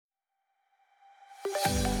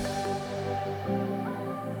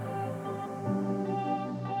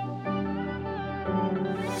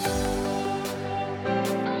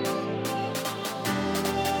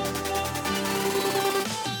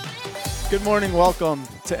Good morning. Welcome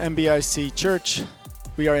to MBIC Church.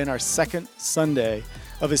 We are in our second Sunday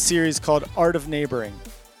of a series called Art of Neighboring.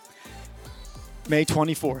 May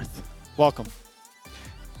 24th. Welcome.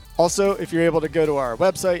 Also, if you're able to go to our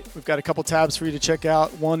website, we've got a couple tabs for you to check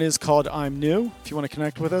out. One is called I'm New, if you want to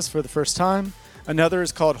connect with us for the first time. Another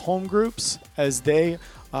is called Home Groups, as they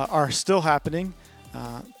are still happening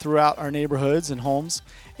throughout our neighborhoods and homes.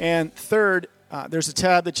 And third, there's a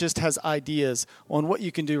tab that just has ideas on what you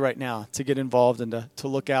can do right now to get involved and to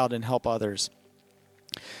look out and help others.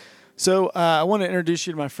 So I want to introduce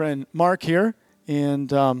you to my friend Mark here. And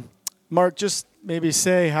Mark, just maybe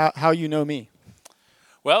say how you know me.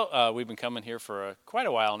 Well, we've been coming here for quite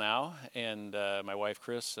a while now, and my wife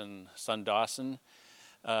Chris and son Dawson,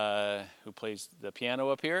 who plays the piano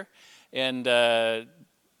up here, and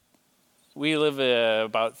we live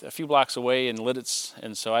about a few blocks away in Lidditz,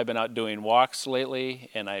 and so I've been out doing walks lately,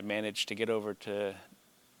 and I managed to get over to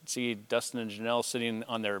see Dustin and Janelle sitting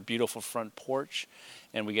on their beautiful front porch,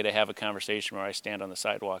 and we get to have a conversation where I stand on the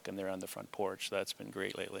sidewalk and they're on the front porch. That's been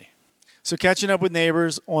great lately. So catching up with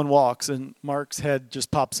neighbors on walks, and Mark's head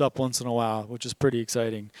just pops up once in a while, which is pretty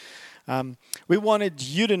exciting. We wanted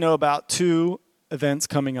you to know about two events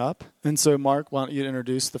coming up, and so Mark, why don't you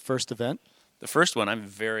introduce the first event? The first one I'm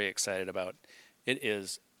very excited about. It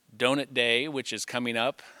is Donut Day, which is coming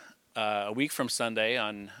up a week from Sunday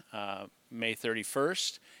on May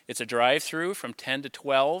 31st. It's a drive-through from 10 to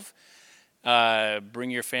 12.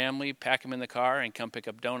 Bring your family, pack them in the car, and come pick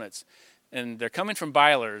up donuts. And they're coming from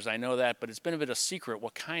Byler's, I know that, but it's been a bit of a secret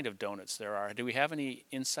what kind of donuts there are. Do we have any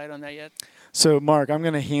insight on that yet? So, Mark, I'm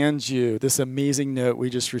going to hand you this amazing note we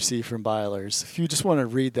just received from Byler's. If you just want to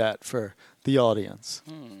read that for the audience.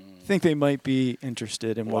 I think they might be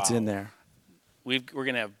interested in what's in there. We're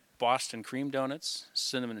going to have Boston cream donuts,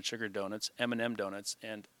 cinnamon and sugar donuts, M&M donuts,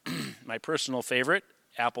 and my personal favorite,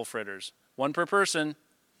 apple fritters. One per person.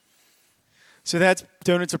 So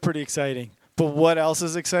donuts are pretty exciting. But what else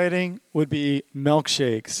is exciting would be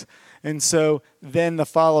milkshakes. And so then the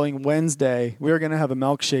following Wednesday, we're going to have a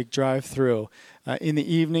milkshake drive-through in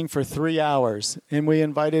the evening for 3 hours. And we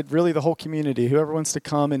invited really the whole community, whoever wants to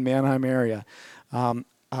come in Manheim area.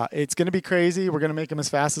 It's going to be crazy. We're going to make them as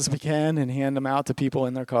fast as we can and hand them out to people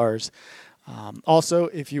in their cars. Also,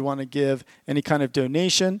 if you want to give any kind of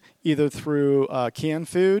donation, either through canned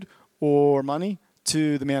food or money,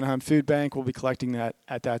 to the Manheim Food Bank. We'll be collecting that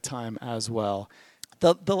at that time as well.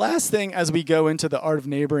 The last thing as we go into the art of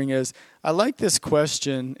neighboring is, I like this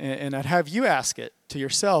question, and I'd have you ask it to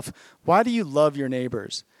yourself. Why do you love your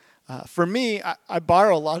neighbors? For me, I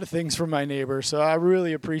borrow a lot of things from my neighbors, so I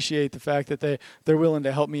really appreciate the fact that they're willing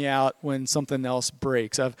to help me out when something else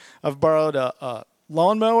breaks. I've borrowed a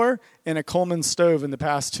lawnmower and a Coleman stove in the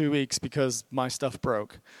past 2 weeks because my stuff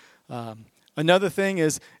broke. Another thing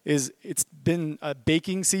is it's been a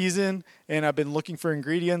baking season, and I've been looking for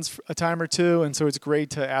ingredients a time or two, and so it's great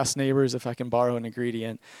to ask neighbors if I can borrow an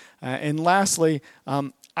ingredient. And lastly,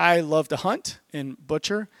 I love to hunt and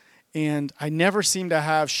butcher, and I never seem to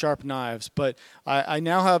have sharp knives, but I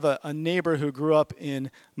now have a neighbor who grew up in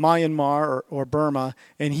Myanmar or Burma,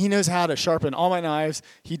 and he knows how to sharpen all my knives.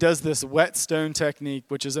 He does this whetstone technique,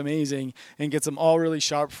 which is amazing, and gets them all really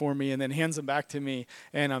sharp for me and then hands them back to me,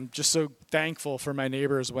 and I'm just so thankful for my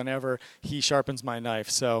neighbors whenever he sharpens my knife.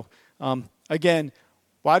 So, again,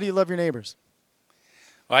 why do you love your neighbors?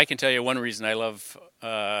 Well, I can tell you one reason I love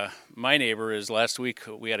my neighbor is last week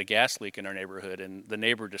we had a gas leak in our neighborhood, and the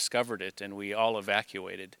neighbor discovered it, and we all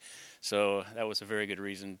evacuated. So that was a very good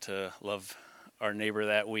reason to love our neighbor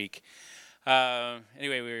that week.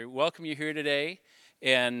 Anyway, we welcome you here today,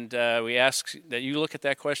 and we ask that you look at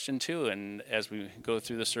that question too, and as we go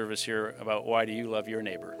through the service here about why do you love your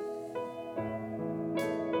neighbor?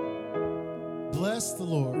 Bless the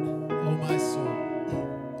Lord, O my soul.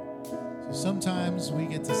 Sometimes we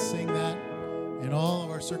get to sing that and all of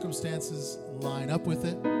our circumstances line up with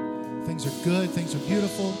it. Things are good, things are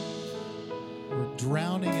beautiful. We're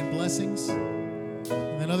drowning in blessings.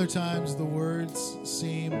 And then other times the words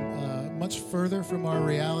seem much further from our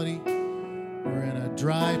reality. We're in a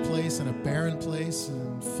dry place and a barren place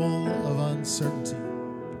and full of uncertainty.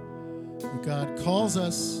 But God calls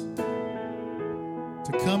us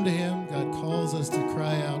to come to Him. God calls us to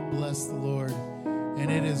cry out, bless the Lord. And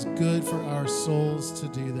it is good for our souls to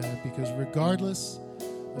do that, because regardless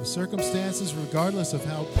of circumstances, regardless of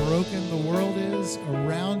how broken the world is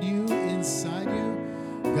around you, inside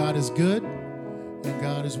you, God is good and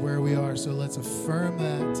God is where we are. So let's affirm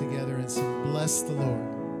that together and say, bless the Lord.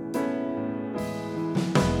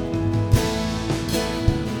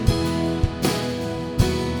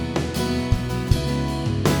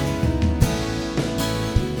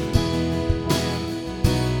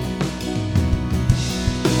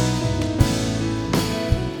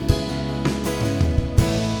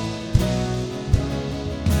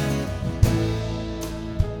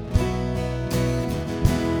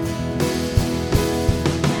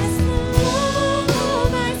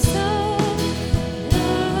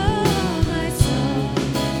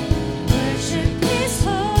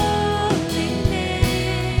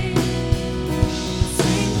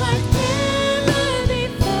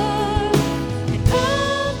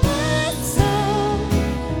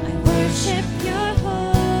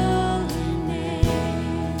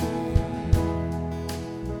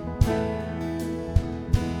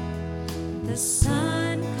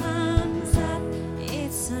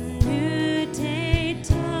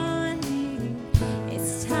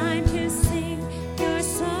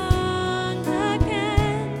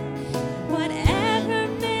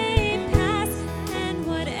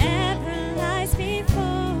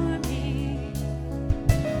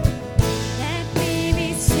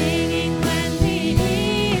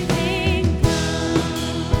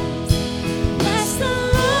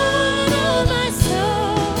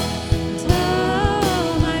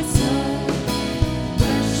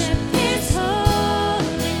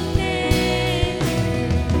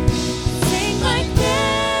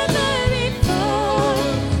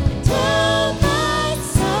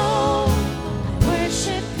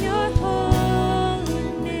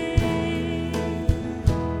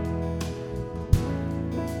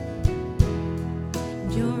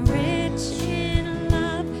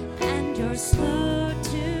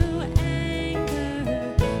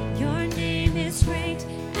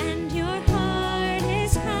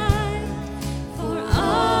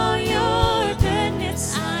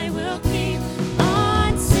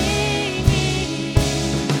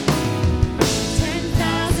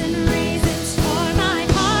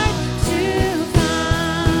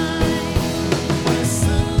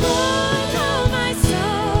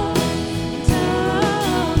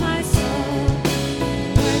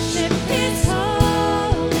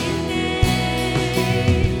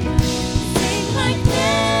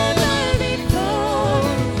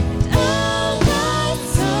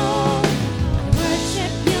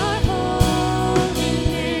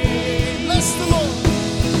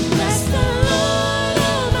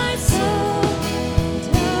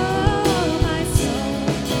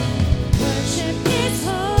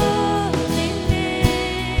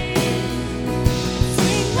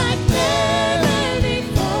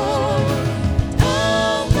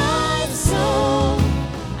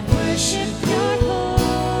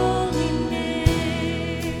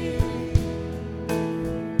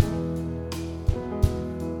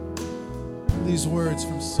 these words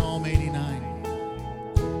from Psalm 89.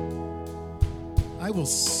 I will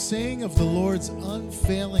sing of the Lord's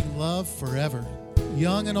unfailing love forever.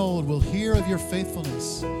 Young and old will hear of your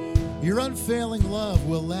faithfulness. Your unfailing love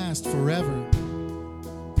will last forever.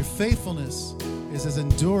 Your faithfulness is as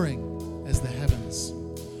enduring as the heavens.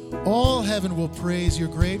 All heaven will praise your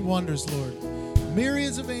great wonders, Lord.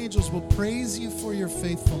 Myriads of angels will praise you for your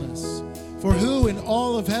faithfulness. For who in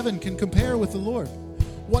all of heaven can compare with the Lord?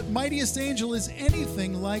 What mightiest angel is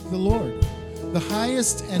anything like the Lord? The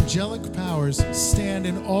highest angelic powers stand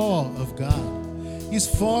in awe of God. He's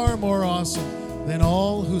far more awesome than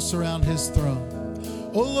all who surround his throne.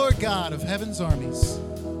 O Lord God of heaven's armies,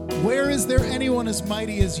 where is there anyone as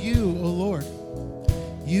mighty as you, O Lord?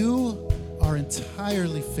 You are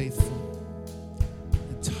entirely faithful.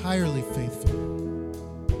 Entirely faithful.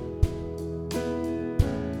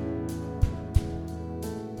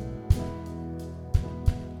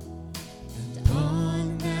 And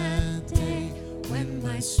on that day when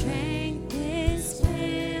my strength is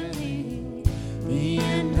failing, the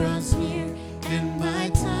end draws near and my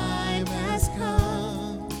time has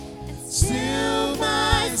come. Still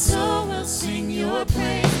my soul will sing your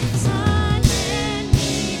praise.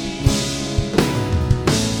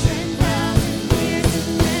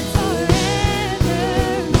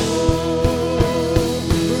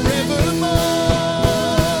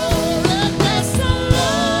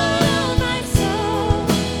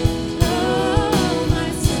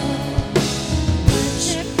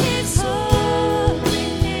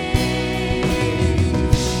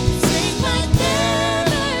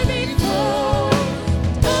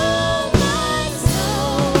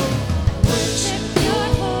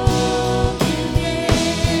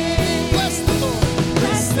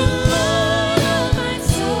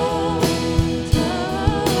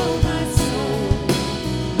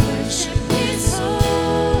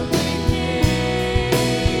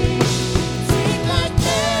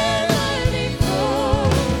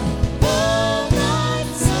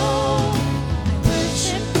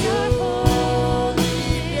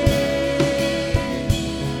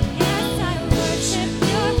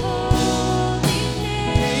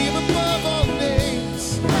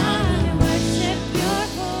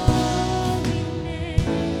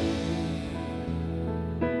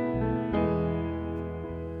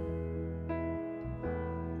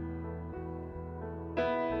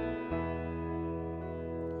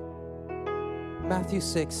 Matthew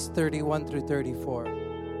 6:31 through 34.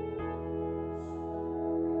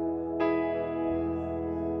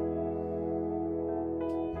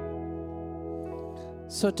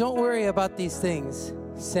 So don't worry about these things,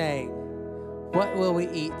 saying, what will we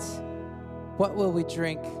eat? What will we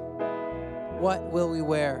drink? What will we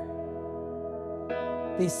wear?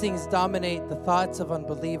 These things dominate the thoughts of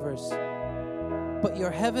unbelievers. But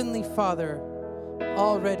your heavenly Father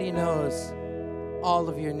already knows all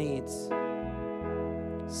of your needs.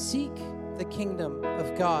 Seek the kingdom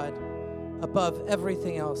of God above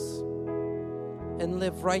everything else and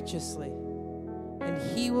live righteously, and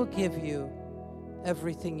He will give you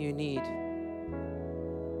everything you need.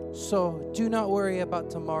 So do not worry about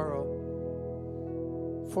tomorrow,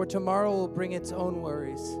 for tomorrow will bring its own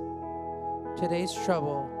worries. Today's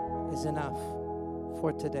trouble is enough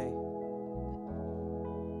for today.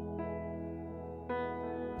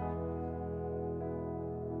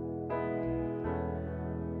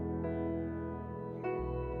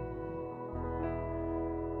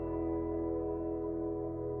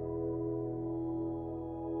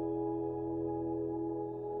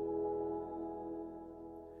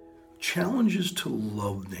 Challenges to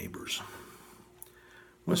love neighbors.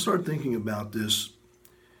 When I started thinking about this,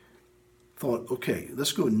 thought, okay,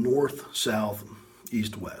 let's go north, south,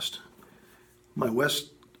 east, west. My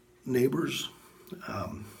west neighbors,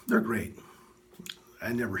 they're great.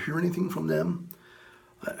 I never hear anything from them.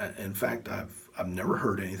 In fact, I've never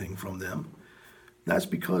heard anything from them. That's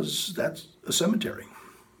because that's a cemetery.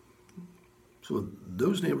 So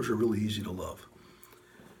those neighbors are really easy to love.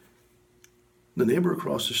 The neighbor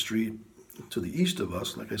across the street to the east of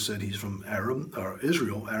us, like I said, he's from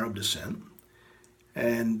Israel, Arab descent,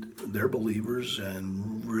 and they're believers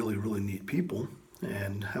and really, really neat people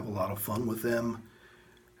and have a lot of fun with them,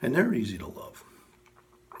 and they're easy to love.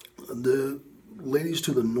 The ladies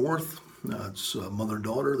to the north, it's mother and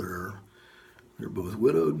daughter, they're both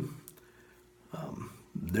widowed.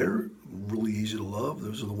 They're really easy to love.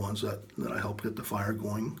 Those are the ones that I help get the fire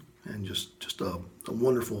going, and just a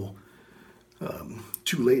wonderful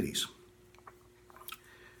two ladies.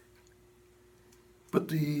 But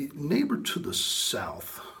the neighbor to the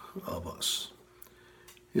south of us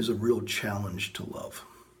is a real challenge to love.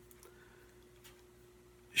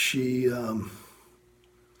 she, I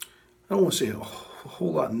don't want to say a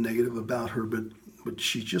whole lot negative about her, but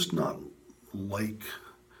she's just not like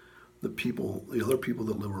the other people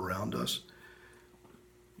that live around us.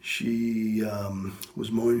 She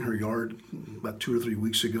was mowing her yard about 2 or 3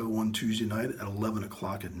 weeks ago one Tuesday night at 11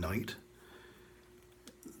 o'clock at night.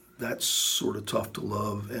 That's sort of tough to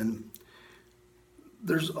love. And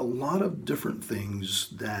there's a lot of different things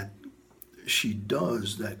that she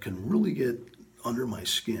does that can really get under my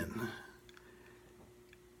skin.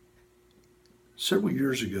 Several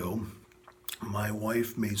years ago, my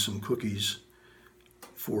wife made some cookies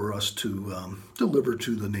for us to deliver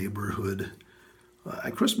to the neighborhood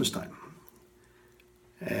at Christmas time.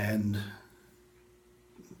 And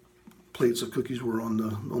plates of cookies were on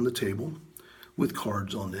the table with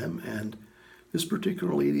cards on them, and this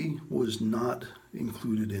particular lady was not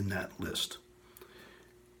included in that list.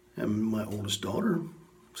 And my oldest daughter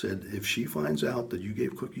said, if she finds out that you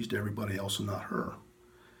gave cookies to everybody else and not her,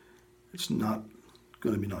 it's not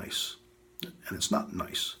going to be nice. And it's not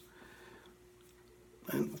nice.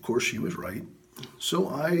 And of course she was right. So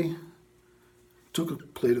I took a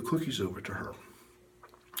plate of cookies over to her.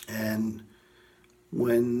 And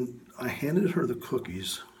when I handed her the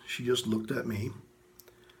cookies, she just looked at me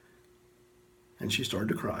and she started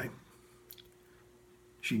to cry.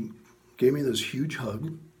 She gave me this huge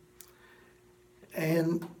hug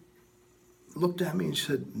and looked at me and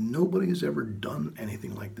said, nobody has ever done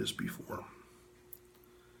anything like this before.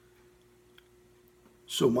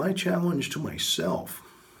 So my challenge to myself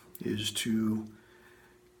is to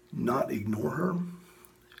not ignore her.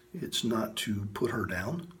 It's not to put her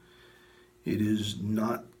down. It is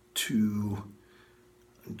not to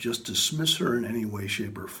just dismiss her in any way,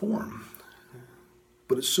 shape, or form.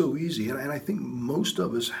 But it's so easy. And I think most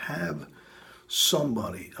of us have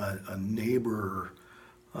somebody, a neighbor,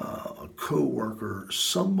 a co-worker,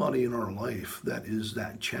 somebody in our life that is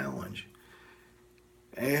that challenge.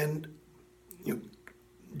 And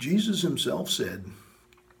Jesus himself said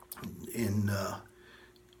in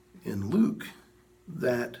Luke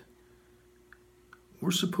that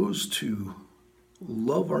we're supposed to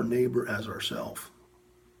love our neighbor as ourselves.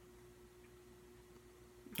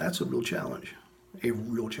 That's a real challenge, a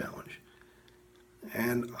real challenge.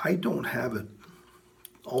 And I don't have it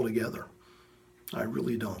all together. I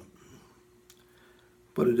really don't.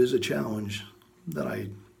 But it is a challenge that I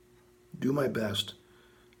do my best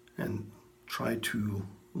and try to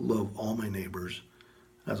love all my neighbors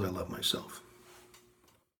as I love myself.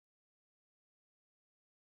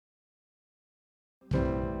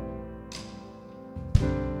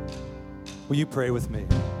 Will you pray with me?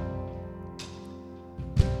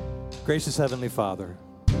 Gracious Heavenly Father,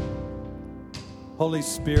 Holy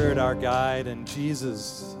Spirit, our guide, and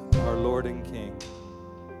Jesus, our Lord and King,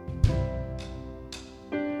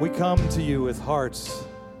 we come to you with hearts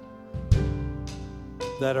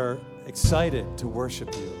that are excited to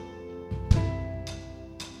worship you.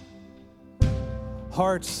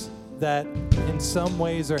 Hearts that in some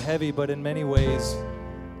ways are heavy, but in many ways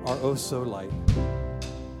are oh so light.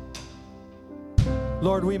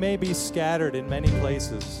 Lord, we may be scattered in many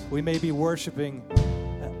places. We may be worshiping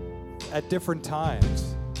at different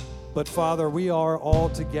times. But Father, we are all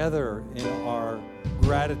together in our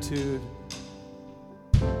gratitude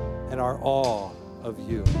and our awe of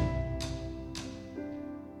you.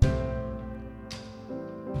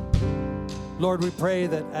 Lord, we pray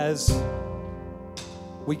that as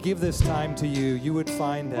we give this time to you, you would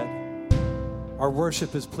find that our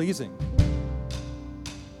worship is pleasing.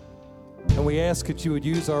 And we ask that you would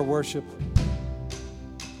use our worship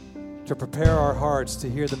to prepare our hearts to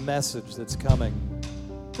hear the message that's coming,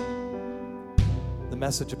 the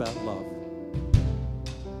message about love.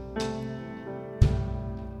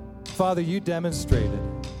 Father, you demonstrated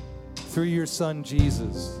through your Son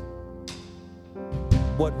Jesus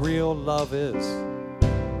what real love is.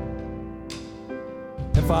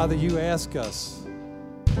 And Father, you ask us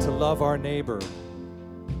to love our neighbor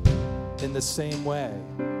in the same way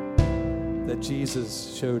that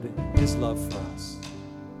Jesus showed his love for us.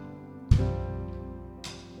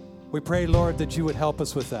 We pray, Lord, that you would help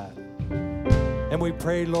us with that. And we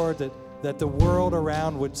pray, Lord, that the world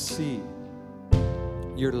around would see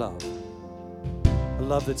your love. A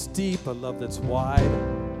love that's deep, a love that's wide,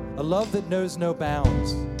 a love that knows no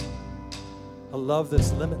bounds, a love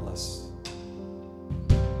that's limitless,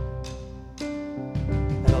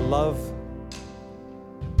 and a love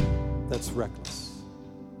that's reckless.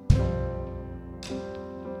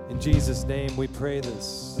 In Jesus' name we pray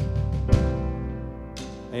this.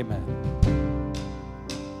 Amen.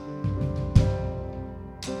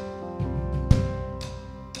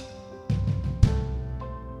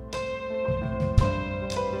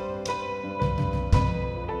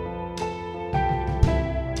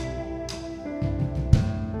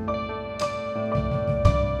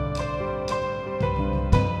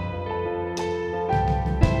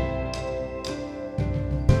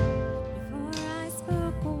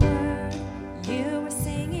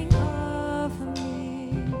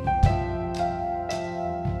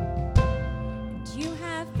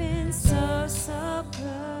 have been so, so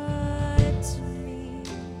good to me.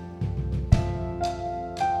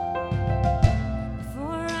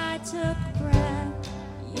 Before I took breath,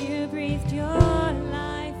 you breathed your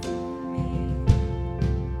life in me.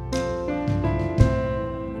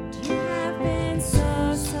 You have been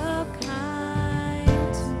so, so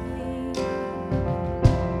kind to me.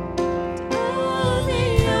 Oh, the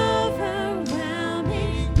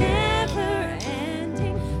overwhelming,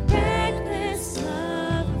 never-ending, reckless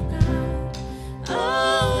love of God.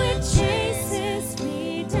 Oh, it chases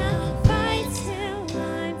me down, fights till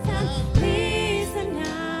I'm found, leaves the 99.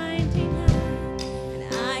 And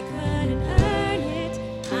I couldn't earn it,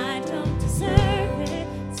 I don't deserve it,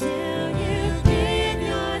 till you give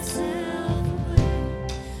yourself away.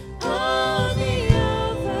 Oh, the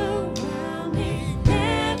overwhelming,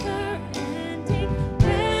 never-ending,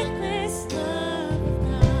 reckless love of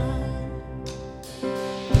God.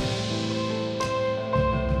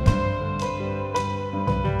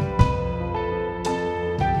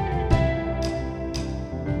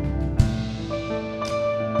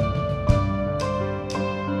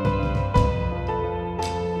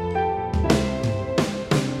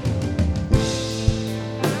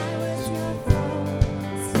 I was your foe,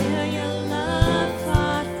 still your love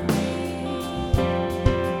fought me.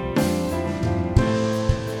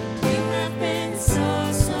 You have been so,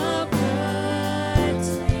 so good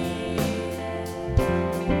to me.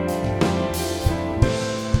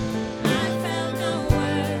 I felt no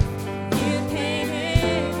worth, you paid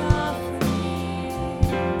it all for me.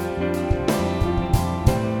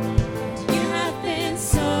 You have been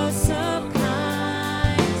so, so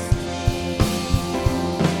kind to me.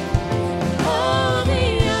 Oh, the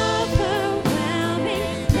overwhelming,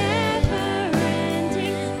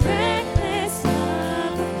 never-ending, reckless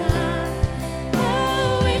love of God.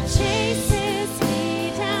 Oh, it chases me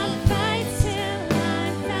down, fights till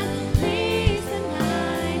I'm found, leaves the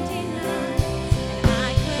 99. And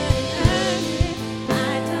I couldn't earn it,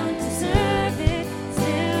 I don't deserve it,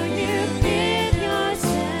 till you give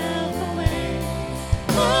yourself away.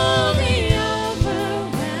 Oh, the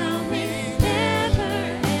overwhelming,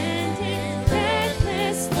 never-ending,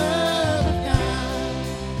 reckless love of God.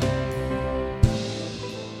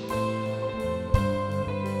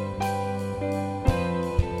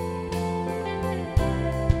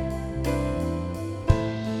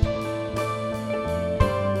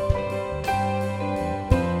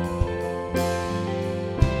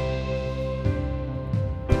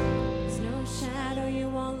 There's no shadow you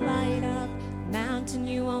won't light up, mountain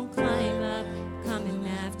you won't climb up, coming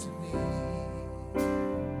after me.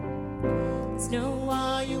 There's no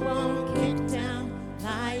wall you won't kick down,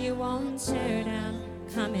 lie you won't tear down,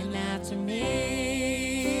 coming after me.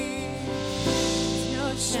 There's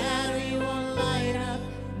no shadow you won't light up,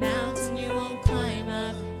 mountain you won't climb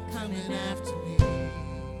up, coming after me.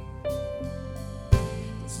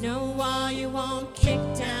 There's no wall you won't kick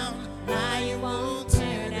down, lie you won't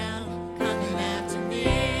tear down, coming after me.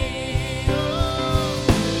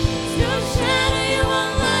 There's no shadow you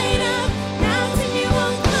won't light up, mountain you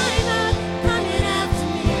won't climb up, coming after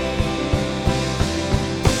me.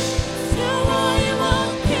 There's no wall you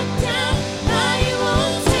won't kick down, lie you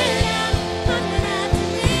won't tear down, coming after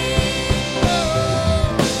me.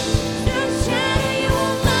 There's no shadow you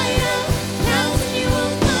won't light up, mountain you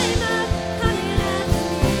won't climb up, coming after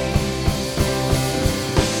me.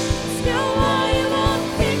 There's no wall you won't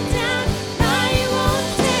kick down, lie you won't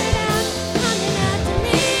tear down, coming after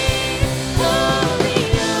me. Oh, the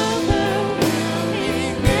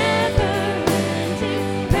overwhelming, never-ending,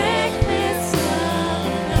 reckless love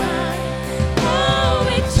of God. Oh,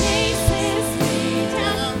 it chases me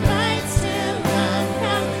down, fights till I'm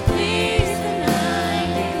found, leaves the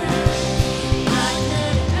 99. I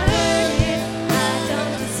couldn't earn it, I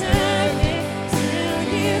don't deserve it, till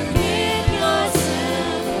you give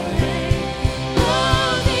yourself away.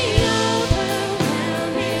 Oh, the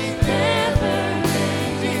overwhelming,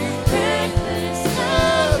 never-ending, reckless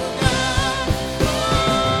love of God.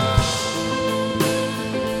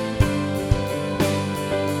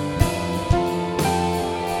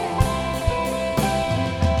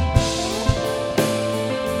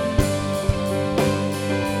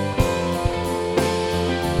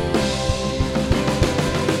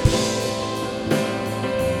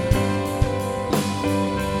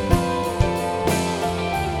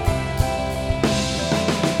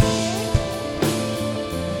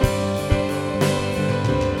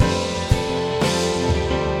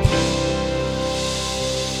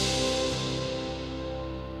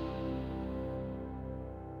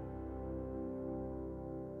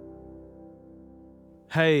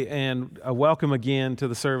 Hey, and welcome again to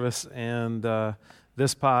the service. And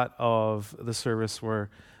this part of the service where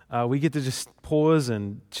we get to just pause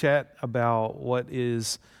and chat about what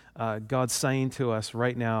is God saying to us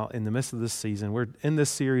right now in the midst of this season. We're in this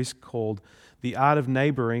series called The Art of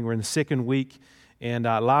Neighboring. We're in the second week, and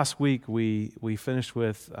last week we finished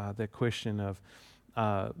with the question of,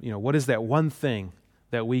 what is that one thing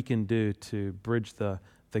that we can do to bridge the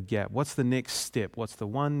gap? What's the next step? What's the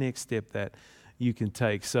one next step that you can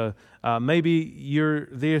take? So maybe you're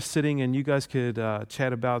there sitting and you guys could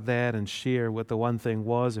chat about that and share what the one thing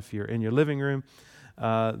was. If you're in your living room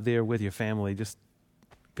there with your family, just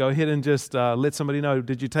go ahead and just let somebody know,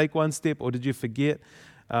 did you take one step or did you forget?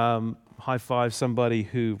 High five somebody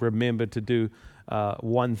who remembered to do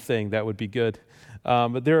one thing. That would be good.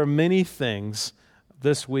 But there are many things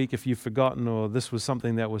this week, if you've forgotten, or this was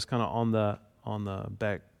something that was kind of on the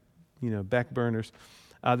back burners.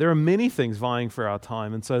 There are many things vying for our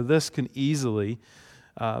time, and so this can easily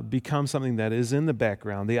become something that is in the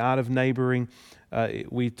background. The art of neighboring,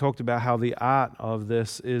 we talked about how the art of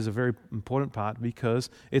this is a very important part because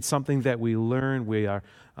it's something that we learn. We are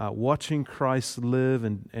watching Christ live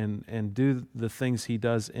and do the things He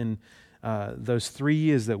does in those 3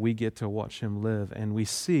 years that we get to watch Him live. And we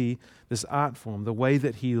see this art form, the way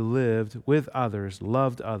that He lived with others,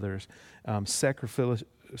 loved others,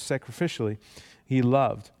 sacrificially He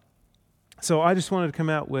loved. So I just wanted to come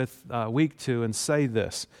out with week 2 and say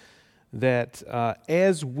this, that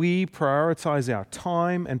as we prioritize our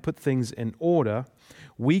time and put things in order,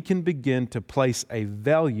 we can begin to place a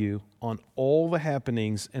value on all the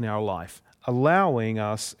happenings in our life, allowing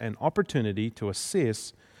us an opportunity to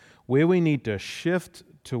assess where we need to shift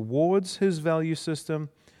towards His value system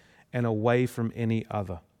and away from any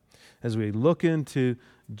other. As we look into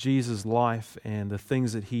Jesus' life and the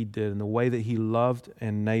things that He did and the way that He loved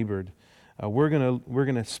and neighbored, we're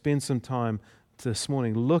gonna spend some time this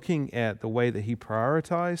morning looking at the way that He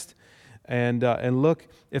prioritized and look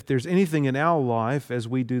if there's anything in our life as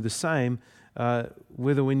we do the same,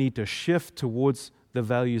 whether we need to shift towards the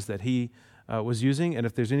values that He was using, and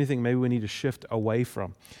if there's anything maybe we need to shift away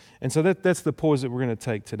from. And so that's the pause that we're going to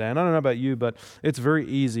take today. And I don't know about you, but it's very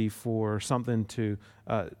easy for something to,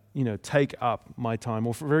 take up my time,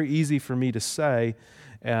 or very easy for me to say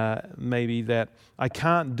maybe that I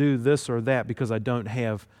can't do this or that because I don't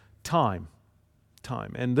have time.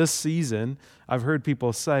 And this season, I've heard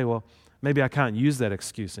people say, well, maybe I can't use that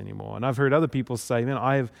excuse anymore. And I've heard other people say,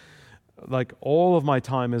 man, all of my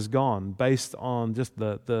time is gone based on just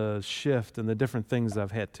the shift and the different things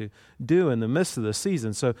I've had to do in the midst of the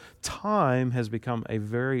season. So time has become a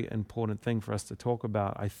very important thing for us to talk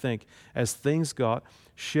about, I think, as things got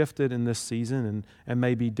shifted in this season and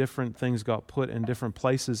maybe different things got put in different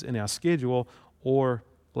places in our schedule or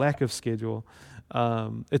lack of schedule.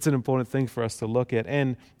 It's an important thing for us to look at.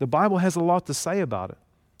 And the Bible has a lot to say about it.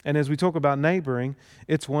 And as we talk about neighboring,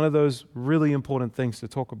 it's one of those really important things to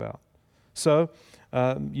talk about. So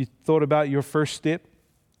you thought about your first step,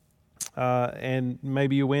 and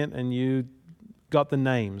maybe you went and you got the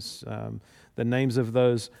names of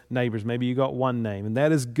those neighbors. Maybe you got one name, and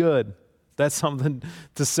that is good. That's something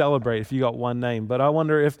to celebrate if you got one name. But I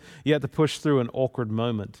wonder if you had to push through an awkward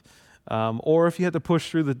moment, or if you had to push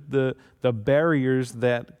through the barriers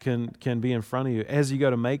that can be in front of you as you go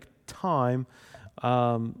to make time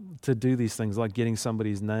to do these things, like getting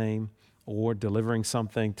somebody's name or delivering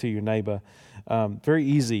something to your neighbor. Very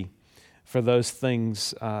easy for those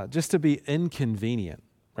things just to be inconvenient,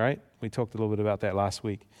 right? We talked a little bit about that last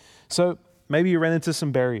week. So maybe you ran into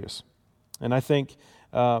some barriers. And I think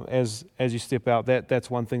as you step out, that's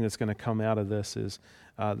one thing that's going to come out of this is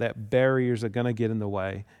that barriers are going to get in the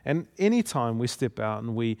way. And anytime we step out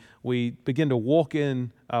and we begin to walk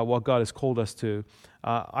in what God has called us to,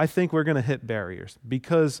 I think we're going to hit barriers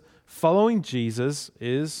because following Jesus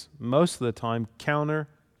is most of the time counter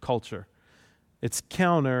culture. It's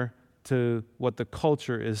counter to what the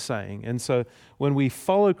culture is saying. And so when we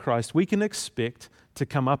follow Christ, we can expect to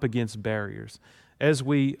come up against barriers. As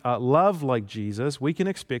we love like Jesus, we can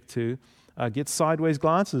expect to get sideways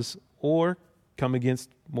glances or come against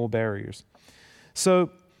more barriers. So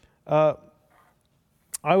I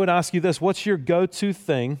would ask you this: what's your go-to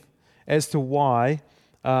thing as to why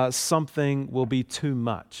something will be too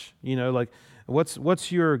much?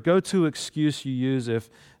 What's your go-to excuse you use if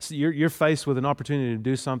you're faced with an opportunity to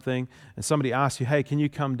do something and somebody asks you, hey, can you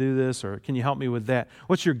come do this, or can you help me with that?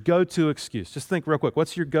 What's your go-to excuse? Just think real quick.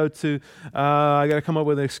 What's your go-to, I got to come up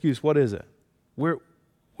with an excuse. What is it? Where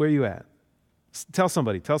are you at? Tell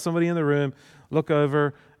somebody in the room, look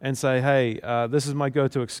over and say, hey, this is my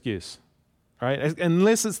go-to excuse. Right?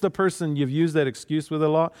 Unless it's the person you've used that excuse with a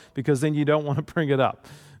lot, because then you don't want to bring it up.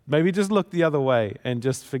 maybe just look the other way and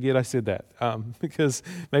just forget I said that, because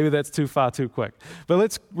maybe that's too far too quick. But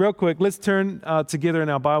let's turn together in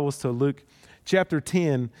our Bibles to Luke chapter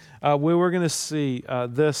 10, where we're going to see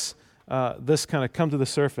this kind of come to the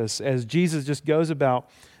surface as Jesus just goes about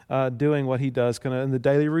doing what he does kind of in the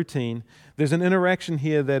daily routine. There's an interaction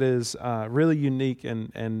here that is really unique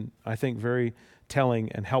and I think very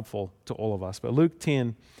telling and helpful to all of us. But Luke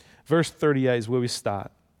 10, verse 38 is where we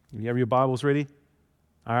start. You have your Bibles ready?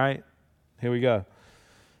 All right, here we go.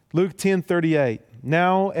 Luke 10:38.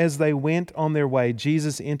 Now as they went on their way,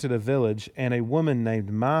 Jesus entered a village, and a woman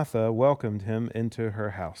named Martha welcomed him into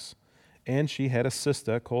her house. And she had a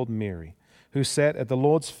sister called Mary, who sat at the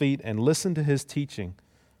Lord's feet and listened to his teaching.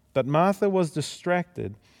 But Martha was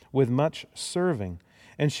distracted with much serving,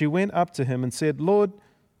 and she went up to him and said, Lord,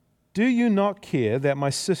 do you not care that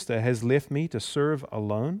my sister has left me to serve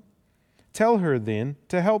alone? Tell her then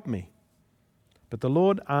to help me. But the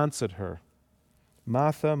Lord answered her,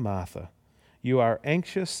 Martha, Martha, you are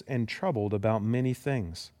anxious and troubled about many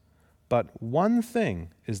things, but one thing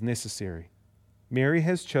is necessary. Mary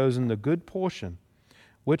has chosen the good portion,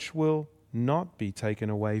 which will not be taken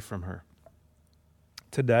away from her.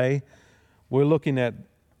 Today, we're looking at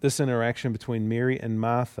this interaction between Mary and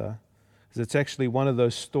Martha. It's actually one of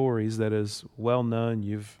those stories that is well known.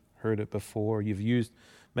 You've heard it before. You've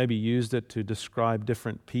maybe used it to describe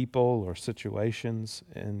different people or situations.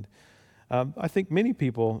 And I think many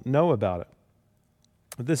people know about it.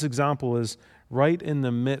 This example is right in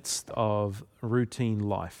the midst of routine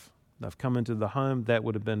life. They've come into the home. That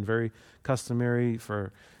would have been very customary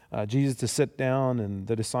for Jesus to sit down, and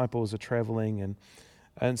the disciples are traveling.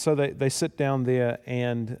 And so they sit down there,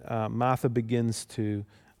 and Martha begins to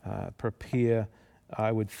prepare,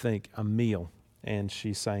 I would think, a meal, and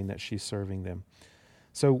she's saying that she's serving them.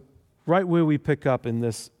 So right where we pick up in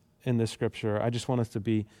this scripture, I just want us to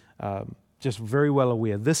be just very well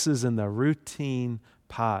aware. This is in the routine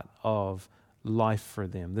part of life for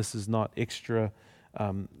them. This is not extra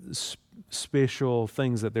special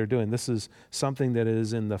things that they're doing. This is something that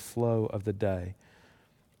is in the flow of the day.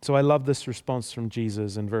 So I love this response from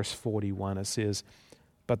Jesus in verse 41. It says,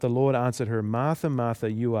 But the Lord answered her, Martha, Martha,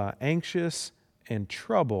 you are anxious and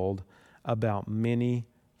troubled about many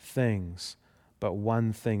things, but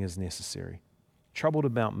one thing is necessary. Troubled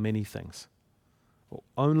about many things. Well,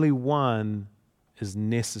 only one is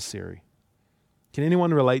necessary. Can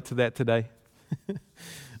anyone relate to that today?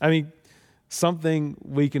 I mean, something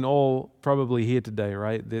we can all probably hear today,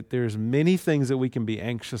 right? That there's many things that we can be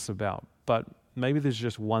anxious about, but maybe there's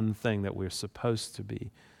just one thing that we're supposed to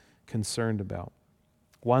be concerned about.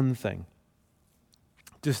 One thing.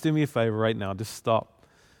 Just do me a favor right now. Just stop.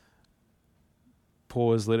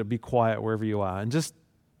 Pause. Let it be quiet wherever you are. And just,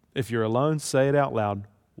 if you're alone, say it out loud.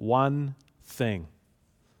 One thing.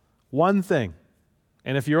 One thing.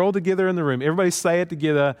 And if you're all together in the room, everybody say it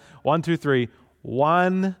together. 1, 2, 3.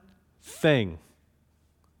 One thing.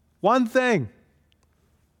 One thing.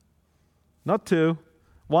 Not two.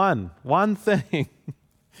 One thing.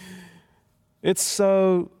 It's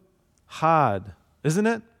so hard, isn't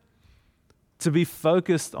it? To be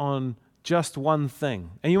focused on just one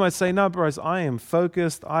thing. And you might say, no, Bryce, I am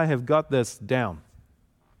focused. I have got this down.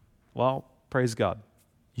 Well, praise God.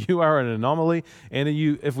 You are an anomaly. And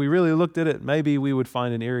if we really looked at it, maybe we would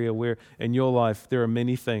find an area where in your life there are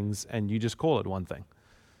many things and you just call it one thing.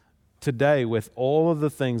 Today, with all of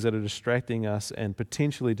the things that are distracting us and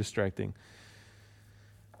potentially distracting,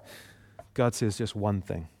 God says just one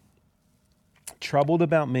thing. Troubled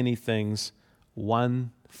about many things,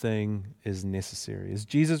 one thing is necessary. Is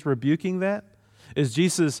Jesus rebuking that? Is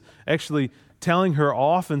Jesus actually telling her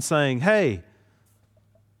off and saying, hey,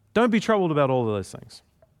 don't be troubled about all of those things?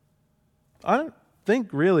 I don't think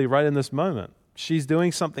really right in this moment. She's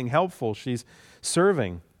doing something helpful. She's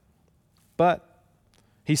serving. But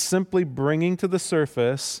he's simply bringing to the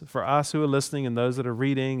surface for us who are listening and those that are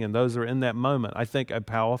reading and those who are in that moment, I think a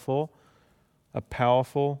powerful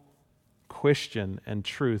question and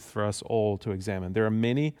truth for us all to examine. There are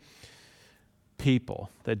many people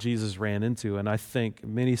that Jesus ran into, and I think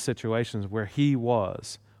many situations where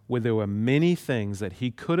there were many things that he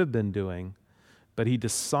could have been doing, but he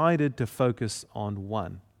decided to focus on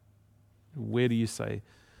one. Where do you say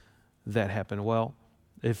that happened? Well,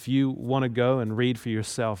 if you want to go and read for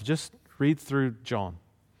yourself, just read through John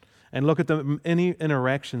and look at any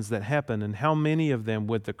interactions that happen and how many of them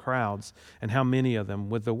with the crowds and how many of them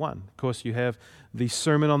with the one. Of course, you have the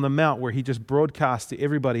Sermon on the Mount where he just broadcasts to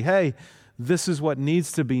everybody, hey, this is what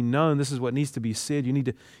needs to be known. This is what needs to be said. You need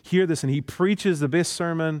to hear this. And he preaches the best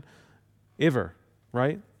sermon ever,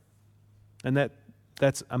 right? And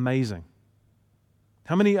that's amazing.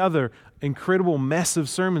 How many other incredible, massive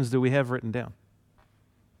sermons do we have written down?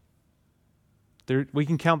 We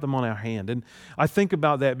can count them on our hand. And I think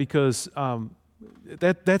about that because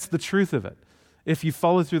that's the truth of it. If you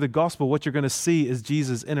follow through the gospel, what you're going to see is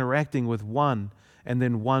Jesus interacting with one, and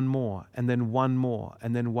then one more, and then one more,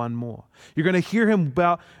 and then one more. You're going to hear him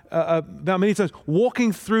about many times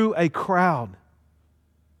walking through a crowd,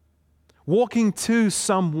 walking to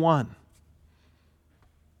someone.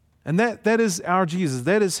 And that is our Jesus.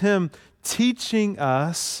 That is him teaching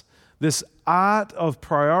us this art of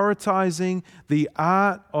prioritizing, the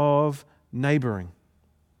art of neighboring.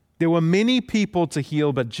 There were many people to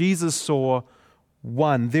heal, but Jesus saw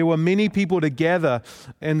one. There were many people to gather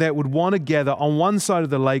and that would want to gather on one side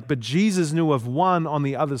of the lake, but Jesus knew of one on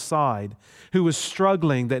the other side who was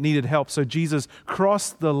struggling, that needed help. So Jesus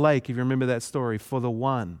crossed the lake, if you remember that story, for the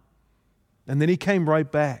one. And then he came right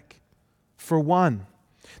back for one.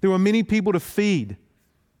 There were many people to feed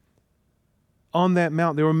on that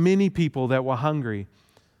mountain. There were many people that were hungry,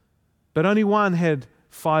 but only one had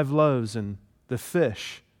 5 loaves and the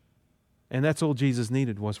fish, and that's all Jesus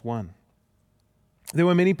needed was one. There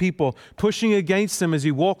were many people pushing against him as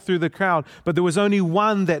he walked through the crowd, but there was only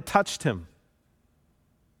one that touched him.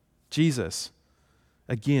 Jesus,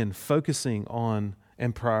 again, focusing on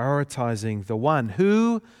and prioritizing the one.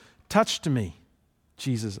 Who touched me?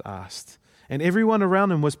 Jesus asked. And everyone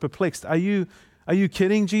around him was perplexed. Are you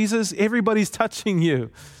kidding, Jesus? Everybody's touching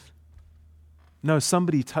you. No,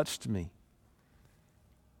 somebody touched me.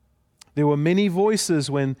 There were many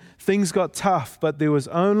voices when things got tough, but there was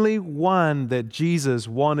only one that Jesus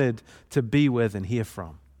wanted to be with and hear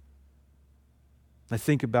from. I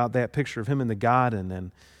think about that picture of him in the garden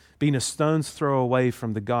and being a stone's throw away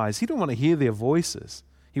from the guys. He didn't want to hear their voices.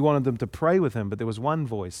 He wanted them to pray with him, but there was one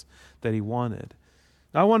voice that he wanted.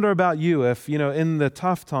 I wonder about you, if, in the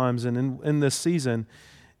tough times and in this season,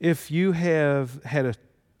 if you have had a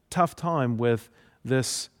tough time with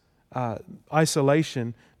this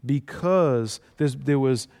isolation because there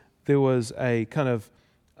was a kind of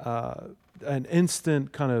an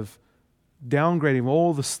instant kind of downgrading of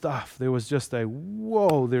all the stuff. There was just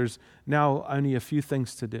there's now only a few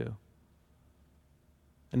things to do.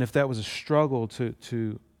 And if that was a struggle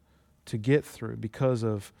to get through because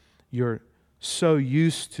of your so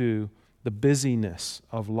used to the busyness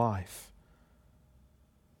of life.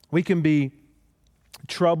 We can be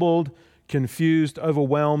troubled, confused,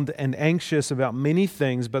 overwhelmed, and anxious about many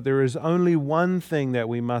things, but there is only one thing that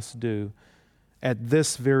we must do at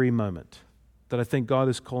this very moment that I think God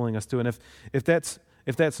is calling us to. And if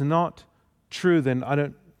that's not true, then I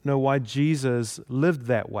don't know why Jesus lived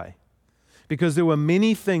that way. Because there were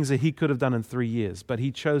many things that he could have done in 3 years, but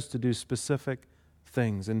he chose to do specific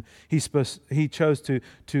things. And he chose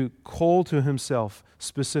to call to himself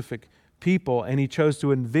specific people, and he chose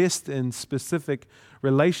to invest in specific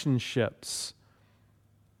relationships.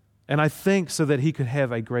 And I think so that he could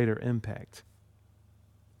have a greater impact.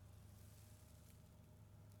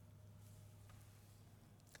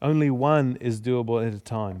 Only one is doable at a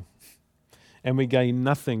time. And we gain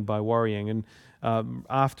nothing by worrying. And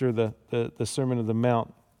after the Sermon on the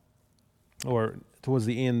Mount, or towards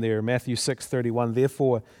the end there, Matthew 6:31,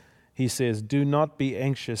 therefore, he says, do not be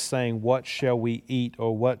anxious, saying, what shall we eat,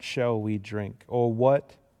 or what shall we drink, or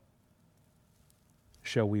what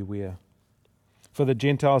shall we wear? For the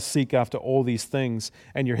Gentiles seek after all these things,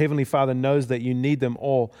 and your heavenly Father knows that you need them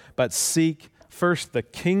all. But seek first the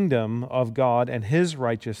kingdom of God and his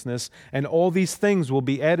righteousness, and all these things will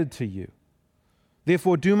be added to you.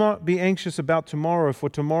 Therefore, do not be anxious about tomorrow, for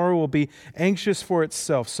tomorrow will be anxious for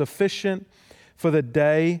itself. Sufficient for the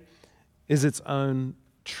day is its own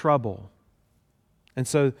trouble. And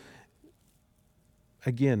so,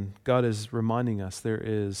 again, God is reminding us there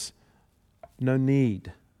is no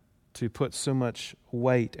need to put so much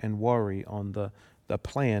weight and worry on the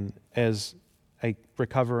plan as a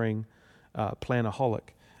recovering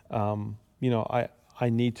planaholic. I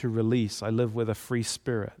need to release. I live with a free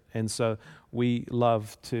spirit. And so we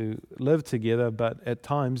love to live together, but at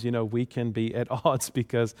times, we can be at odds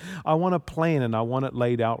because I want to plan and I want it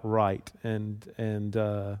laid out right. And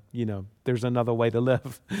there's another way to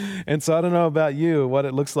live. And so I don't know about you, what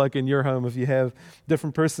it looks like in your home if you have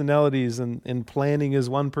different personalities and planning is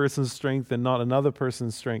one person's strength and not another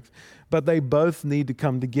person's strength. But they both need to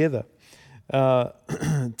come together.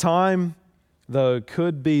 Time, though,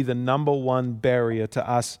 could be the number one barrier to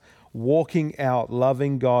us walking out,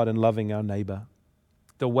 loving God and loving our neighbor,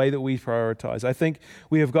 the way that we prioritize. I think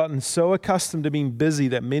we have gotten so accustomed to being busy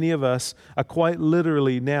that many of us are quite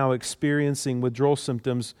literally now experiencing withdrawal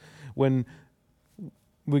symptoms when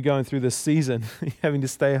we're going through this season, having to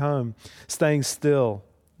stay home, staying still,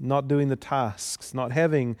 not doing the tasks, not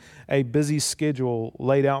having a busy schedule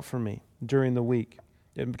laid out for me during the week.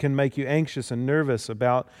 It can make you anxious and nervous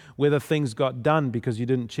about whether things got done because you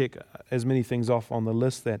didn't check as many things off on the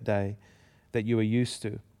list that day that you were used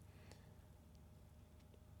to.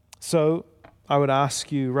 So I would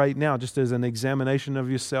ask you right now, just as an examination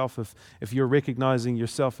of yourself, if you're recognizing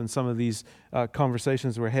yourself in some of these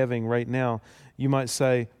conversations we're having right now, you might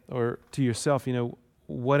say, or to yourself,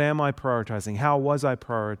 what am I prioritizing? How was I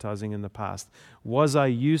prioritizing in the past? Was I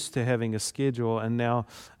used to having a schedule, and now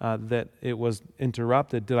that it was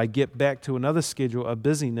interrupted, did I get back to another schedule of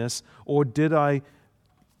busyness, or did I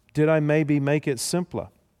maybe make it simpler?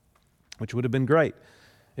 Which would have been great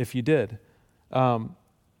if you did. But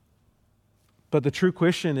the true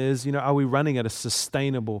question is, are we running at a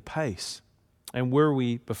sustainable pace? And were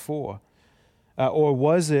we before? Or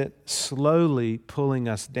was it slowly pulling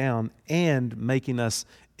us down and making us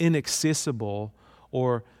inaccessible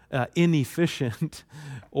or inefficient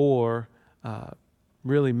or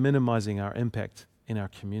really minimizing our impact in our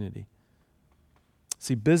community?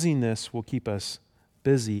 See, busyness will keep us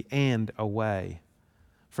busy and away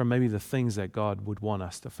from maybe the things that God would want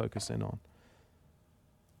us to focus in on.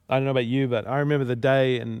 I don't know about you, but I remember the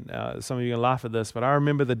day, and some of you are going to laugh at this, but I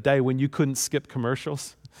remember the day when you couldn't skip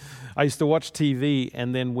commercials. I used to watch TV,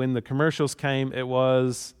 and then when the commercials came, it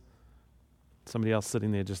was somebody else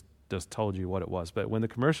sitting there just told you what it was. But when the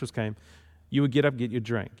commercials came, you would get up, get your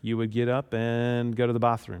drink. You would get up and go to the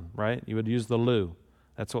bathroom, right? You would use the loo.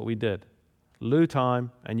 That's what we did. Loo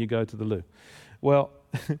time, and you go to the loo. Well,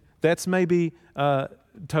 that's maybe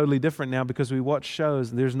totally different now because we watch shows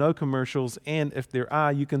and there's no commercials, and if there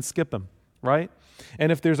are, you can skip them, right?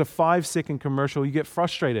 And if there's a 5-second commercial, you get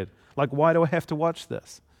frustrated. Like, why do I have to watch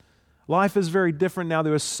this? Life is very different now.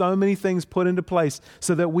 There are so many things put into place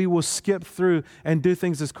so that we will skip through and do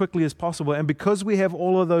things as quickly as possible. And because we have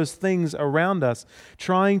all of those things around us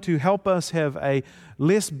trying to help us have a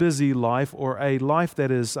less busy life, or a life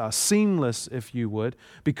that is seamless, if you would,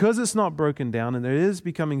 because it's not broken down and it is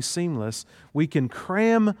becoming seamless, we can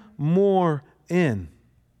cram more in.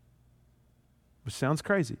 Which sounds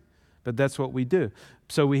crazy, but that's what we do.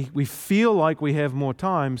 So we feel like we have more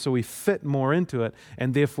time, so we fit more into it,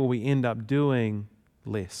 and therefore we end up doing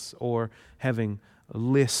less or having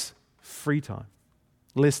less free time,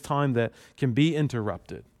 less time that can be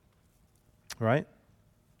interrupted, right?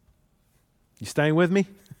 You staying with me?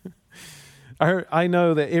 I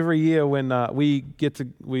know that every year when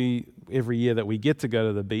every year that we get to go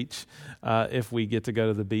to the beach, if we get to go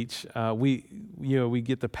to the beach, we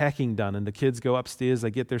get the packing done, and the kids go upstairs,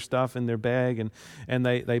 they get their stuff in their bag, and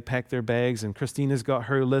they pack their bags, and Christina's got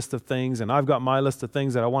her list of things, and I've got my list of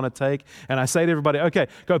things that I want to take, and I say to everybody, okay,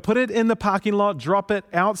 go put it in the parking lot, drop it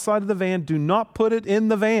outside of the van, do not put it in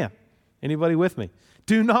the van. Anybody with me?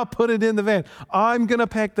 Do not put it in the van. I'm going to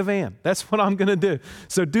pack the van. That's what I'm going to do.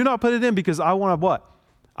 So do not put it in, because I want to what?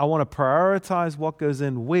 I want to prioritize what goes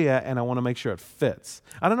in where, and I want to make sure it fits.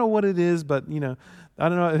 I don't know what it is, but, I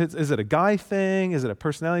don't know. Is it a guy thing? Is it a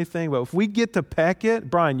personality thing? But if we get to pack it,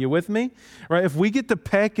 Brian, you with me? Right? If we get to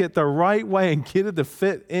pack it the right way and get it to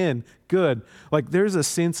fit in, good. Like, there's a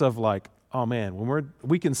sense of like, oh man, when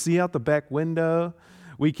we can see out the back window,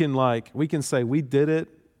 we can say we did it.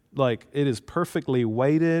 Like, it is perfectly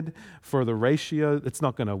weighted for the ratio. It's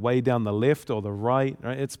not going to weigh down the left or the right.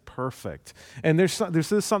 It's perfect. And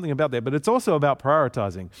there's something about that, but it's also about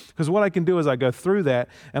prioritizing. Because what I can do is I go through that,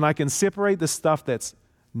 and I can separate the stuff that's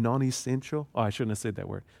non-essential. Oh, I shouldn't have said that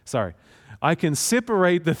word. Sorry. I can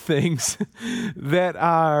separate the things that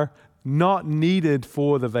are not needed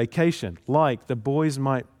for the vacation. Like, the boys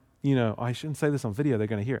might, I shouldn't say this on video, they're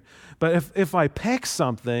going to hear it. But if I pack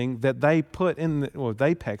something that they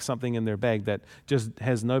they pack something in their bag that just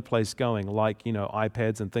has no place going, like,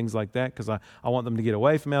 iPads and things like that, because I want them to get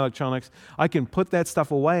away from electronics, I can put that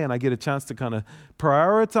stuff away, and I get a chance to kind of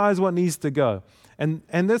prioritize what needs to go.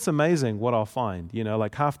 And that's amazing what I'll find.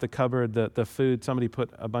 Like half the cupboard, the food, somebody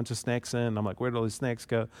put a bunch of snacks in. I'm like, where did all these snacks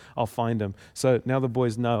go? I'll find them. So now the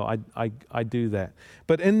boys know I do that.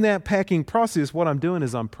 But in that packing process, what I'm doing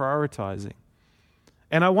is I'm prioritizing.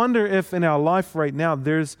 And I wonder if in our life right now,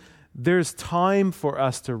 there's time for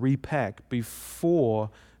us to repack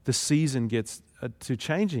before the season gets to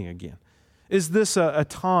changing again. Is this a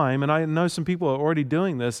time, and I know some people are already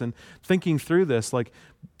doing this and thinking through this, like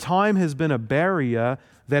time has been a barrier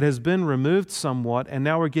that has been removed somewhat, and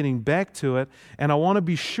now we're getting back to it, and I want to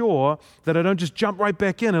be sure that I don't just jump right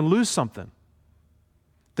back in and lose something.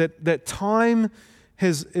 That time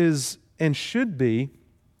is and should be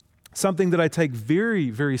something that I take very,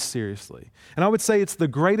 very seriously. And I would say it's the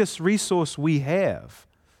greatest resource we have.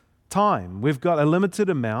 time. We've got a limited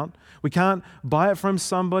amount. We can't buy it from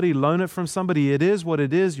somebody, loan it from somebody. It is what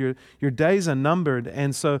it is. Your days are numbered.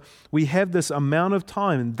 And so we have this amount of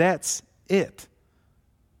time, and that's it.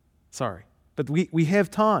 Sorry. But we have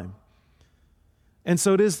time. And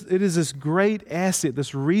so it is this great asset,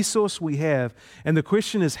 this resource we have. And the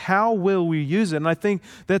question is, how will we use it? And I think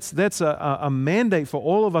that's a mandate for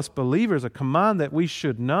all of us believers, a command that we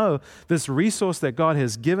should know, this resource that God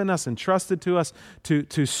has given us and trusted to us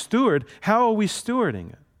to steward. How are we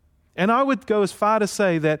stewarding it? And I would go as far to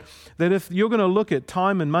say that if you're going to look at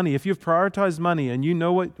time and money, if you've prioritized money and you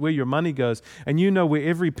know where your money goes and you know where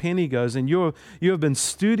every penny goes and you have been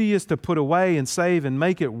studious to put away and save and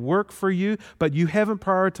make it work for you, but you haven't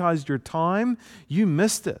prioritized your time, you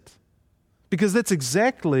missed it. Because that's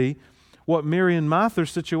exactly what Mary and Martha's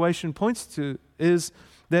situation points to, is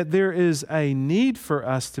that there is a need for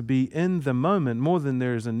us to be in the moment more than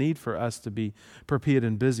there is a need for us to be prepared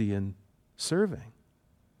and busy in serving.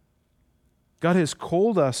 God has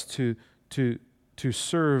called us to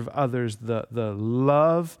serve others the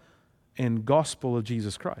love and gospel of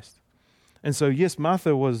Jesus Christ. And so, yes,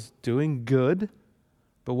 Martha was doing good,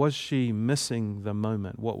 but was she missing the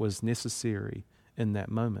moment, what was necessary in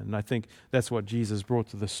that moment? And I think that's what Jesus brought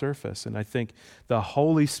to the surface. And I think the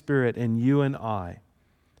Holy Spirit in you and I,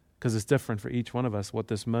 because it's different for each one of us, what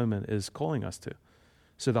this moment is calling us to.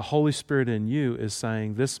 So the Holy Spirit in you is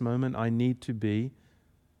saying, this moment I need to be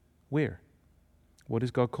where? What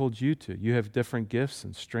has God called you to? You have different gifts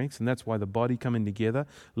and strengths, and that's why the body coming together,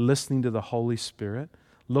 listening to the Holy Spirit,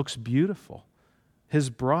 looks beautiful. His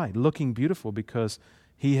bride looking beautiful because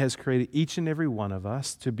He has created each and every one of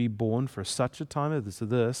us to be born for such a time as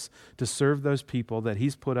this, to serve those people that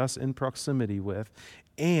He's put us in proximity with,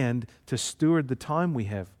 and to steward the time we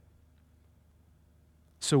have.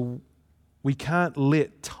 So we can't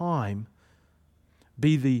let time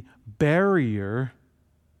be the barrier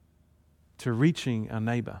to reaching our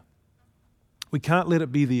neighbor. We can't let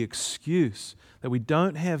it be the excuse that we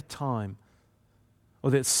don't have time or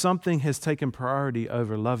that something has taken priority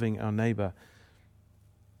over loving our neighbor.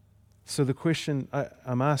 So the question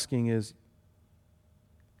I'm asking is,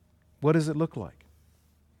 what does it look like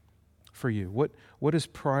for you? What does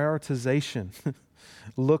prioritization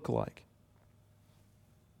look like?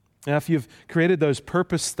 Now, if you've created those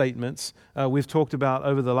purpose statements, we've talked about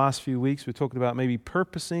over the last few weeks, we've talked about maybe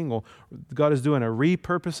purposing, or God is doing a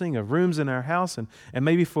repurposing of rooms in our house. And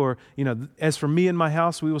maybe for, as for me and my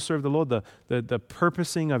house, we will serve the Lord. The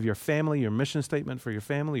purposing of your family, your mission statement for your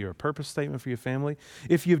family, your purpose statement for your family.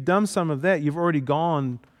 If you've done some of that, you've already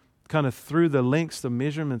gone kind of through the lengths, the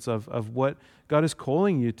measurements of what God is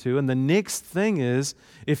calling you to. And the next thing is,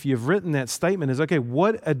 if you've written that statement, is, okay,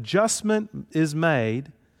 what adjustment is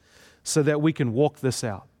made so that we can walk this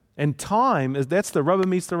out? And time, that's the rubber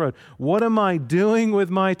meets the road. What am I doing with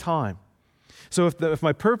my time? So if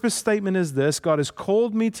my purpose statement is this, God has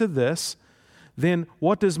called me to this, then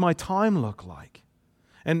what does my time look like?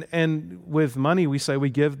 And with money, we say we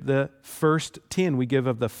give the first 10. We give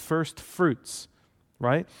of the first fruits,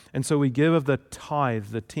 right? And so we give of the tithe,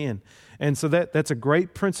 the 10. And so that's a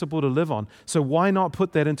great principle to live on. So why not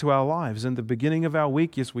put that into our lives? In the beginning of our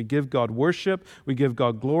week, yes, we give God worship, we give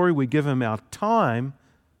God glory, we give Him our time,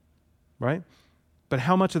 right? But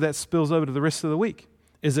how much of that spills over to the rest of the week?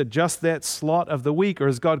 Is it just that slot of the week, or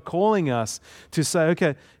is God calling us to say,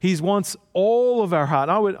 okay, He wants all of our heart?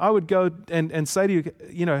 And I would go and say to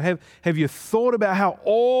you, have you thought about how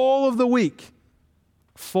all of the week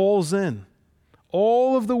falls in?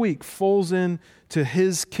 All of the week falls in to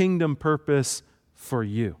His kingdom purpose for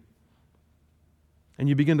you. And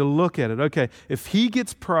you begin to look at it. Okay, if He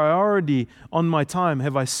gets priority on my time,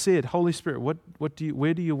 have I said, Holy Spirit, where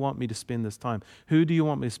do you want me to spend this time? Who do you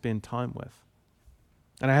want me to spend time with?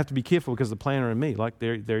 And I have to be careful because the planner in me, like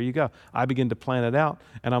there you go. I begin to plan it out,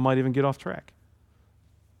 and I might even get off track.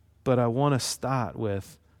 But I want to start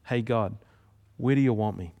with, hey God, where do you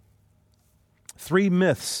want me? 3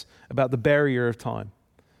 myths about the barrier of time.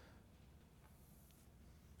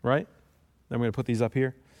 Right? I'm going to put these up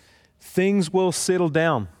here. Things will settle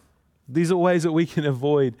down. These are ways that we can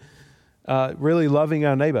avoid really loving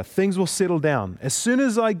our neighbor. Things will settle down. As soon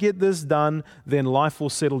as I get this done, then life will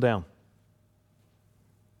settle down.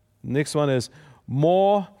 Next one is,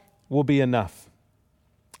 more will be enough.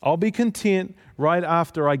 I'll be content right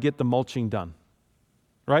after I get the mulching done.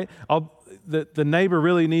 Right? The neighbor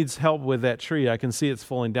really needs help with that tree. I can see it's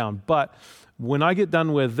falling down. But when I get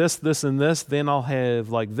done with this, this, and this, then I'll have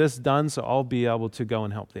like this done, so I'll be able to go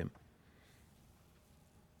and help them.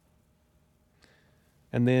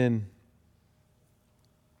 And then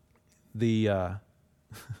the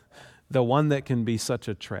one that can be such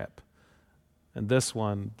a trap And this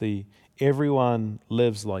one, the everyone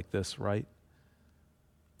lives like this, right?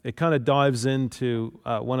 It kind of dives into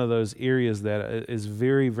one of those areas that is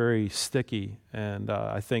very, very sticky. And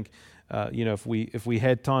I think, if we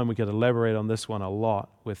had time, we could elaborate on this one a lot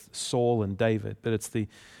with Saul and David. But it's the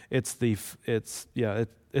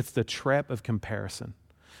trap of comparison.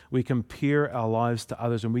 We compare our lives to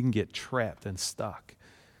others, and we can get trapped and stuck,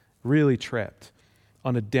 really trapped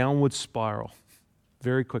on a downward spiral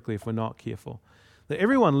very quickly if we're not careful. That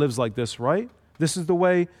everyone lives like this, right? This is the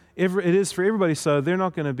way it is for everybody, so they're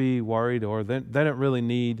not going to be worried, or they don't really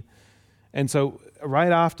need. And so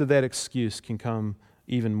right after that excuse can come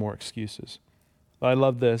even more excuses. I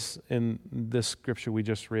love this in this scripture we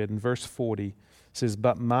just read. In verse 40, it says,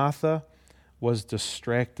 "But Martha was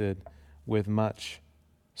distracted with much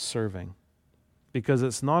serving." Because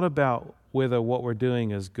it's not about whether what we're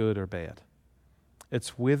doing is good or bad.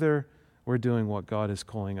 It's whether we're doing what God is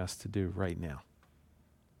calling us to do right now.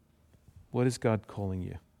 What is God calling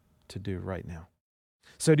you to do right now?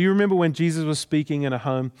 So do you remember when Jesus was speaking in a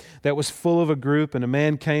home that was full of a group, and a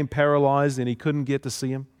man came paralyzed and he couldn't get to see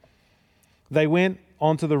him? They went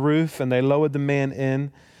onto the roof and they lowered the man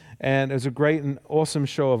in, and it was a great and awesome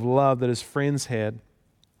show of love that his friends had,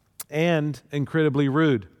 and incredibly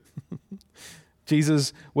rude.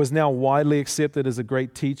 Jesus was now widely accepted as a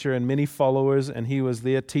great teacher and many followers, and he was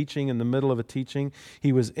there teaching. In the middle of a teaching,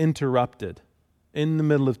 he was interrupted in the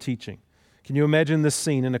middle of teaching. Can you imagine this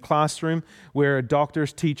scene in a classroom where a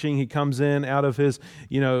doctor's teaching? He comes in out of his,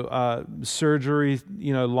 surgery,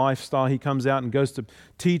 lifestyle. He comes out and goes to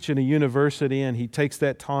teach in a university, and he takes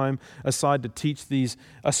that time aside to teach these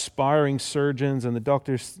aspiring surgeons, and the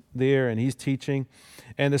doctor's there and he's teaching.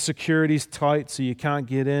 And the security's tight, so you can't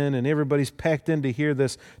get in, and everybody's packed in to hear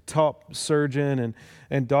this top surgeon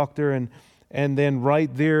and doctor, and then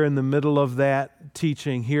right there in the middle of that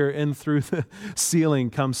teaching, here in through the ceiling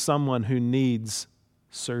comes someone who needs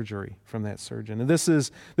surgery from that surgeon. And this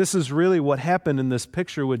is really what happened in this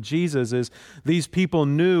picture with Jesus. Is these people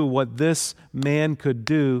knew what this man could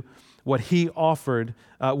do. What he offered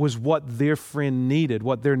was what their friend needed,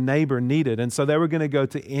 what their neighbor needed. And so they were going to go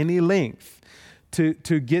to any length to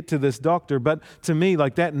get to this doctor. But to me,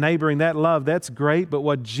 like that neighboring, that love, that's great. But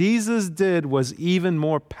what Jesus did was even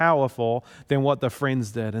more powerful than what the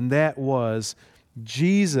friends did. And that was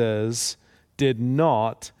Jesus did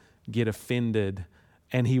not get offended,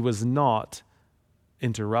 and he was not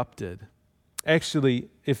interrupted. Actually,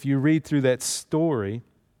 if you read through that story,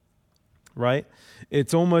 right,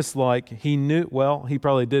 it's almost like he knew, well, he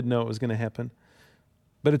probably did know it was going to happen,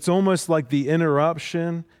 but it's almost like the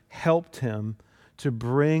interruption helped him to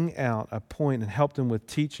bring out a point and helped him with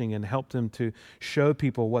teaching and helped him to show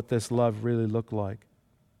people what this love really looked like.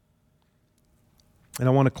 And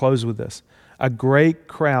I want to close with this. A great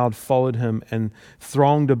crowd followed him and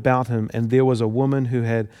thronged about him, and there was a woman who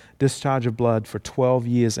had discharge of blood for 12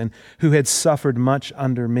 years and who had suffered much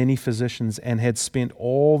under many physicians and had spent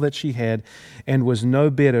all that she had and was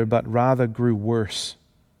no better, but rather grew worse.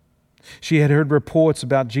 She had heard reports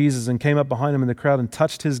about Jesus and came up behind him in the crowd and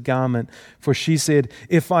touched his garment, for she said,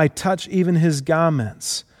 "If I touch even his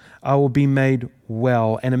garments, I will be made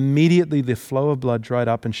well." And immediately the flow of blood dried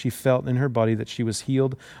up, and she felt in her body that she was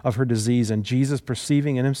healed of her disease. And Jesus,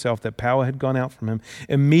 perceiving in himself that power had gone out from him,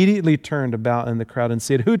 immediately turned about in the crowd and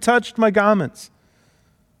said, "Who touched my garments?"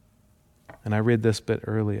 And I read this bit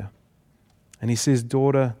earlier. And he says,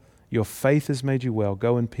 "Daughter, your faith has made you well.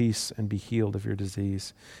 Go in peace and be healed of your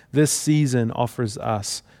disease." This season offers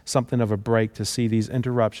us something of a break to see these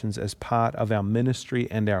interruptions as part of our ministry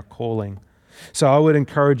and our calling. So I would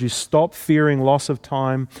encourage you, stop fearing loss of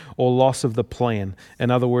time or loss of the plan. In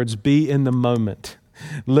other words, be in the moment.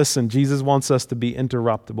 Listen, Jesus wants us to be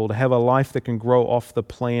interruptible, to have a life that can grow off the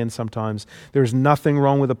plan sometimes. There's nothing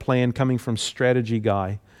wrong with a plan coming from strategy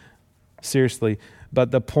guy. Seriously.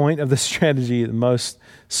 But the point of the strategy that most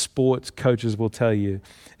sports coaches will tell you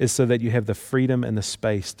is so that you have the freedom and the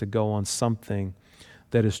space to go on something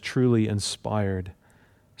that is truly inspired.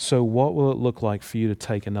 So what will it look like for you to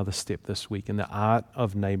take another step this week in the art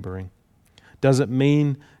of neighboring? Does it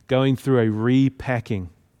mean going through a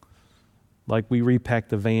repacking, like we repacked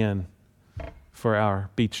the van for our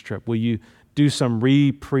beach trip? Will you do some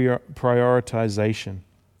reprioritization?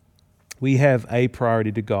 We have a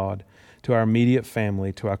priority to God, to our immediate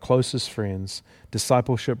family, to our closest friends,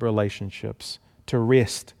 discipleship relationships, to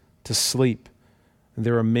rest, to sleep. And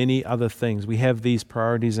there are many other things. We have these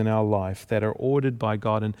priorities in our life that are ordered by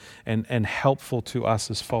God and helpful to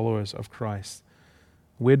us as followers of Christ.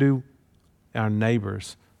 Where do our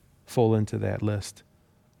neighbors fall into that list?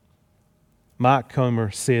 Mark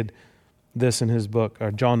Comer said this in his book,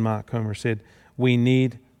 or John Mark Comer said, we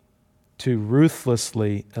need to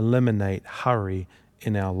ruthlessly eliminate hurry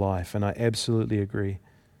in our life. And I absolutely agree.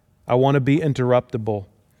 I want to be interruptible.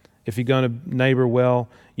 If you're going to neighbor well,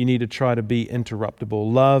 you need to try to be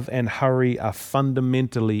interruptible. Love and hurry are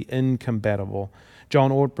fundamentally incompatible.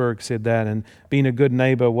 John Ortberg said that, and being a good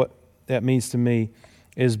neighbor, what that means to me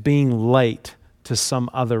is being late to some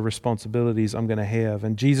other responsibilities I'm going to have.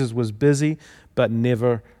 And Jesus was busy, but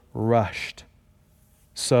never rushed.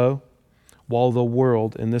 So, while the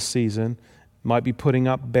world in this season might be putting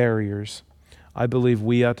up barriers, I believe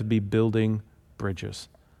we are to be building bridges.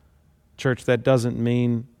 Church, that doesn't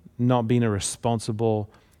mean not being a responsible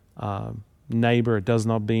neighbor. It does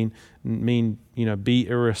not mean be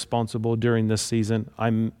irresponsible during this season.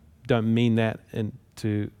 I don't mean that in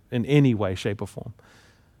any way, shape, or form.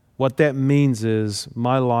 What that means is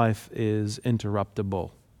my life is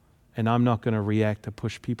interruptible, and I'm not going to react to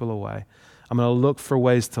push people away. I'm going to look for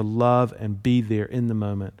ways to love and be there in the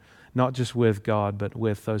moment, not just with God, but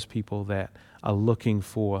with those people that are looking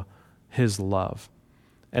for His love.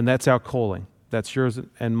 And that's our calling. That's yours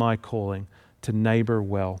and my calling, to neighbor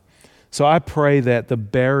well. So I pray that the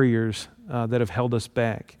barriers that have held us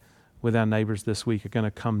back with our neighbors this week are going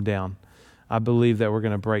to come down. I believe that we're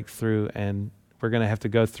going to break through, and we're going to have to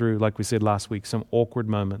go through, like we said last week, some awkward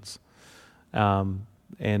moments.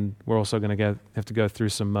 And we're also going to have to go through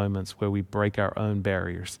some moments where we break our own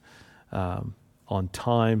barriers on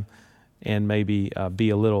time and maybe be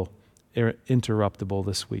a little interruptible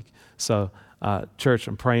this week. So, church,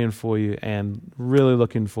 I'm praying for you and really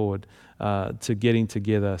looking forward to getting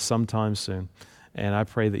together sometime soon. And I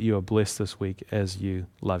pray that you are blessed this week as you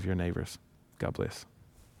love your neighbors. God bless.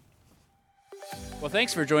 Well,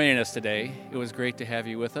 thanks for joining us today. It was great to have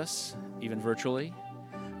you with us, even virtually.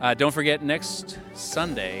 Don't forget, next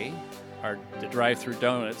Sunday, the drive-through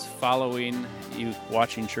donuts. Following you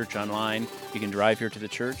watching church online, you can drive here to the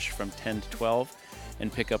church from 10 to 12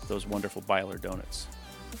 and pick up those wonderful Byler donuts.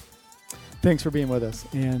 Thanks for being with us.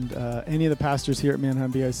 And any of the pastors here at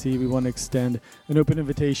Manheim BIC, we want to extend an open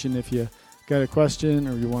invitation. If you got a question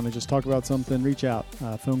or you want to just talk about something, reach out.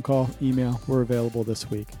 Phone call, email. We're available this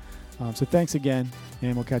week. So thanks again,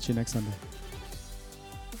 and we'll catch you next Sunday.